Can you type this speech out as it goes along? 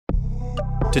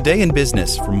Today in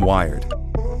Business from Wired.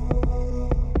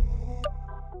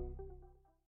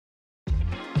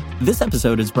 This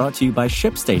episode is brought to you by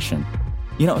ShipStation.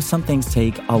 You know, some things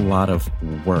take a lot of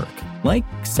work, like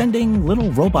sending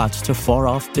little robots to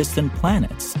far-off distant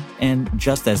planets. And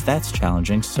just as that's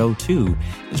challenging, so too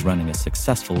is running a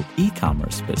successful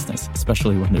e-commerce business,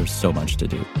 especially when there's so much to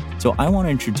do. So I want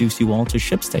to introduce you all to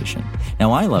ShipStation.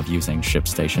 Now, I love using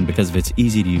ShipStation because of its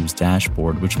easy-to-use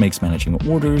dashboard, which makes managing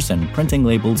orders and printing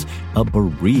labels a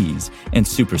breeze and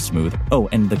super smooth. Oh,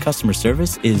 and the customer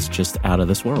service is just out of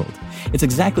this world. It's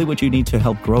exactly what you need to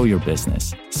help grow your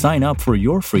business. Sign up for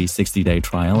your free 60-day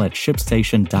trial at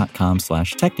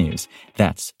shipstation.com/technews.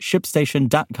 That's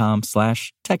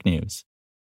shipstation.com/technews.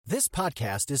 This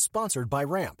podcast is sponsored by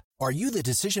Ramp. Are you the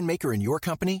decision maker in your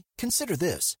company? Consider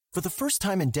this. For the first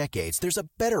time in decades, there's a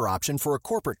better option for a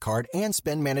corporate card and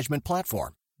spend management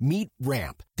platform. Meet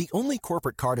Ramp, the only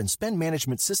corporate card and spend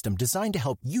management system designed to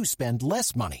help you spend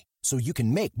less money so you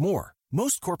can make more.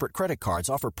 Most corporate credit cards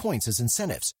offer points as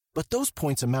incentives, but those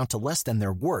points amount to less than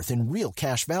their worth in real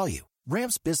cash value.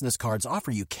 Ramp's business cards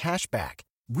offer you cash back,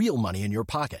 real money in your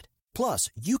pocket. Plus,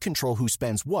 you control who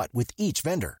spends what with each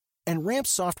vendor. And Ramp's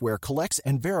software collects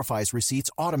and verifies receipts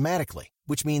automatically,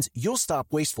 which means you'll stop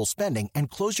wasteful spending and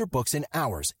close your books in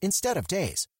hours instead of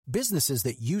days. Businesses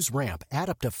that use Ramp add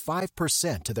up to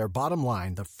 5% to their bottom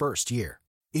line the first year.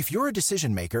 If you're a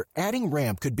decision maker, adding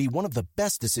Ramp could be one of the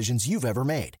best decisions you've ever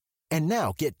made. And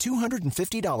now get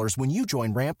 $250 when you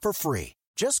join Ramp for free.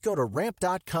 Just go to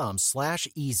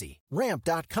ramp.com/easy.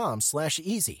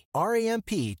 Ramp.com/easy.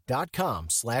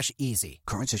 RAMP.com/easy.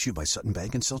 Cards issued by Sutton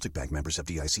Bank and Celtic Bank, members of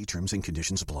FDIC. Terms and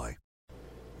conditions apply.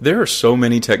 There are so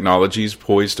many technologies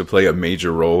poised to play a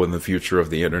major role in the future of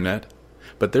the internet,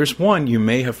 but there's one you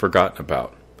may have forgotten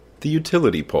about: the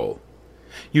utility pole.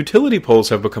 Utility poles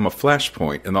have become a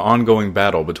flashpoint in the ongoing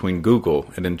battle between Google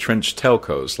and entrenched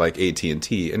telcos like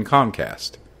AT&T and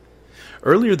Comcast.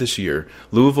 Earlier this year,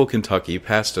 Louisville, Kentucky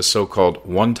passed a so-called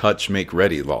One-Touch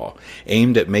Make-Ready law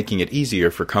aimed at making it easier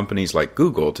for companies like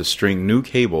Google to string new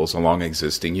cables along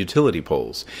existing utility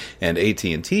poles, and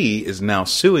AT&T is now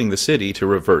suing the city to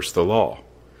reverse the law.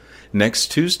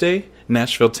 Next Tuesday,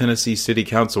 Nashville, Tennessee City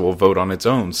Council will vote on its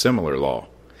own similar law.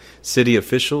 City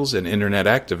officials and internet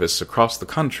activists across the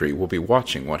country will be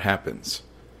watching what happens.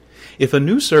 If a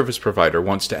new service provider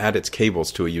wants to add its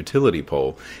cables to a utility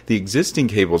pole, the existing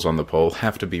cables on the pole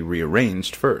have to be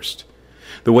rearranged first.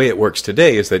 The way it works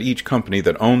today is that each company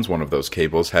that owns one of those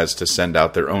cables has to send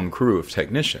out their own crew of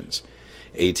technicians.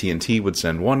 AT&T would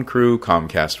send one crew,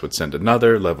 Comcast would send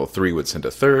another, Level 3 would send a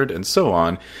third, and so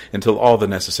on until all the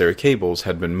necessary cables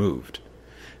had been moved.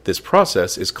 This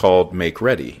process is called Make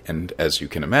Ready, and as you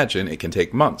can imagine, it can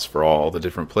take months for all the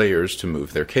different players to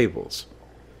move their cables.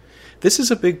 This is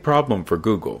a big problem for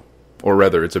Google, or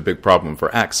rather it's a big problem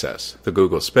for Access, the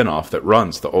Google spinoff that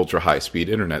runs the ultra-high-speed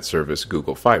internet service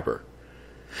Google Fiber.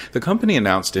 The company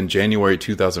announced in January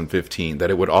 2015 that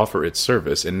it would offer its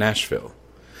service in Nashville.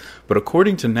 But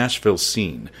according to Nashville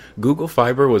Scene, Google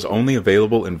Fiber was only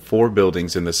available in 4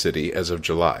 buildings in the city as of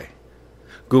July.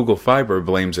 Google Fiber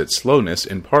blames its slowness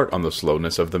in part on the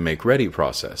slowness of the Make Ready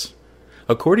process.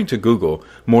 According to Google,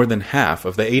 more than half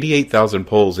of the 88,000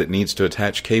 poles it needs to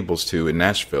attach cables to in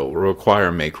Nashville will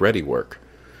require Make Ready work.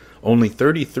 Only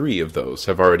 33 of those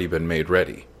have already been made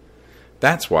ready.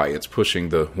 That's why it's pushing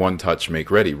the One-Touch Make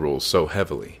Ready rules so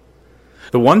heavily.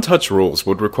 The One-Touch rules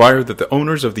would require that the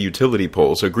owners of the utility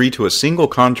poles agree to a single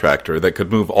contractor that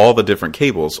could move all the different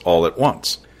cables all at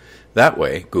once. That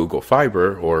way, Google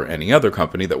Fiber, or any other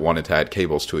company that wanted to add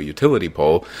cables to a utility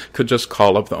pole, could just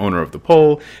call up the owner of the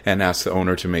pole and ask the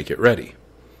owner to make it ready.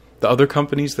 The other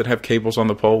companies that have cables on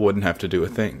the pole wouldn't have to do a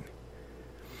thing.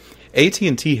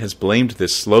 AT&T has blamed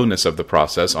this slowness of the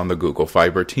process on the Google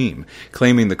Fiber team,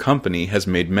 claiming the company has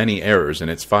made many errors in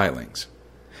its filings.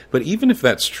 But even if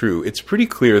that's true, it's pretty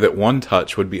clear that One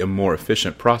Touch would be a more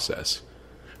efficient process.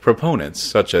 Proponents,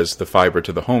 such as the Fiber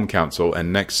to the Home Council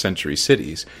and Next Century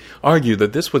Cities, argue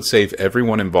that this would save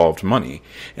everyone involved money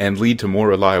and lead to more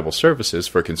reliable services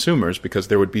for consumers because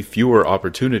there would be fewer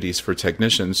opportunities for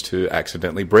technicians to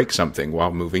accidentally break something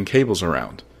while moving cables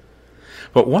around.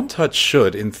 But One Touch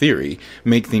should, in theory,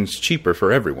 make things cheaper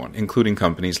for everyone, including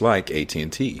companies like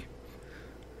AT&T.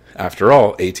 After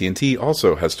all, AT&T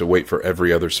also has to wait for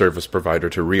every other service provider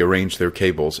to rearrange their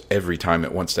cables every time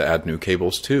it wants to add new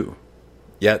cables too.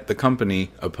 Yet the company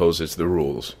opposes the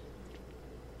rules.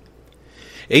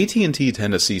 AT&T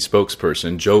Tennessee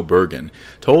spokesperson Joe Bergen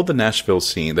told the Nashville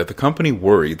Scene that the company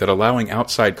worried that allowing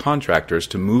outside contractors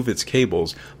to move its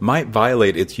cables might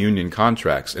violate its union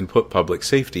contracts and put public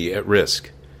safety at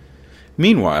risk.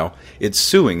 Meanwhile, it's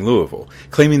suing Louisville,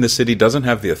 claiming the city doesn't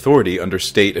have the authority under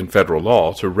state and federal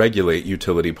law to regulate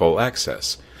utility pole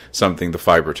access, something the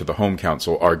Fiber to the Home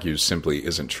Council argues simply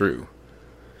isn't true.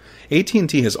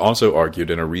 AT&T has also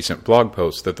argued in a recent blog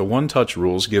post that the one-touch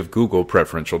rules give Google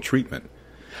preferential treatment.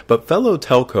 But fellow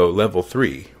telco Level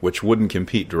 3, which wouldn't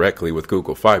compete directly with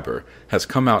Google Fiber, has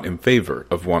come out in favor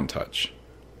of one-touch.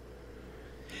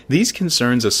 These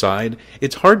concerns aside,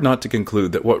 it's hard not to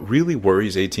conclude that what really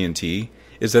worries AT&T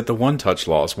is that the one-touch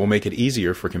laws will make it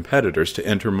easier for competitors to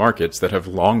enter markets that have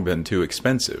long been too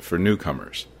expensive for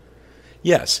newcomers.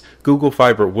 Yes, Google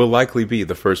Fiber will likely be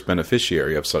the first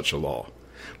beneficiary of such a law.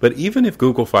 But even if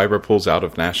Google Fiber pulls out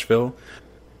of Nashville,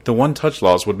 the one-touch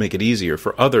laws would make it easier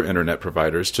for other internet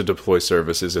providers to deploy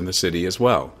services in the city as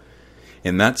well.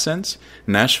 In that sense,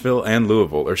 Nashville and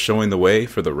Louisville are showing the way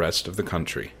for the rest of the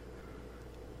country.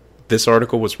 This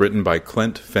article was written by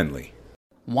Clint Finley.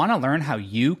 Want to learn how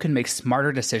you can make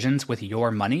smarter decisions with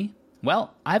your money?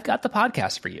 Well, I've got the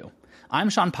podcast for you. I'm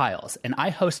Sean Piles, and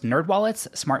I host NerdWallet's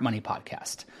Smart Money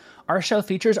Podcast. Our show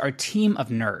features our team of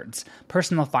nerds,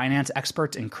 personal finance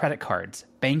experts in credit cards,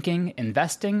 banking,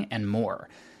 investing, and more.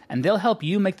 And they'll help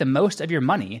you make the most of your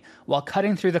money while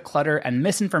cutting through the clutter and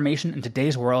misinformation in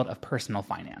today's world of personal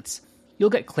finance. You'll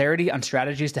get clarity on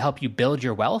strategies to help you build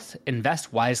your wealth,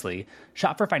 invest wisely,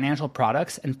 shop for financial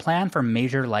products, and plan for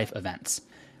major life events.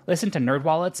 Listen to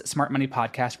NerdWallet's Smart Money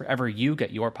Podcast wherever you get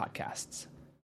your podcasts.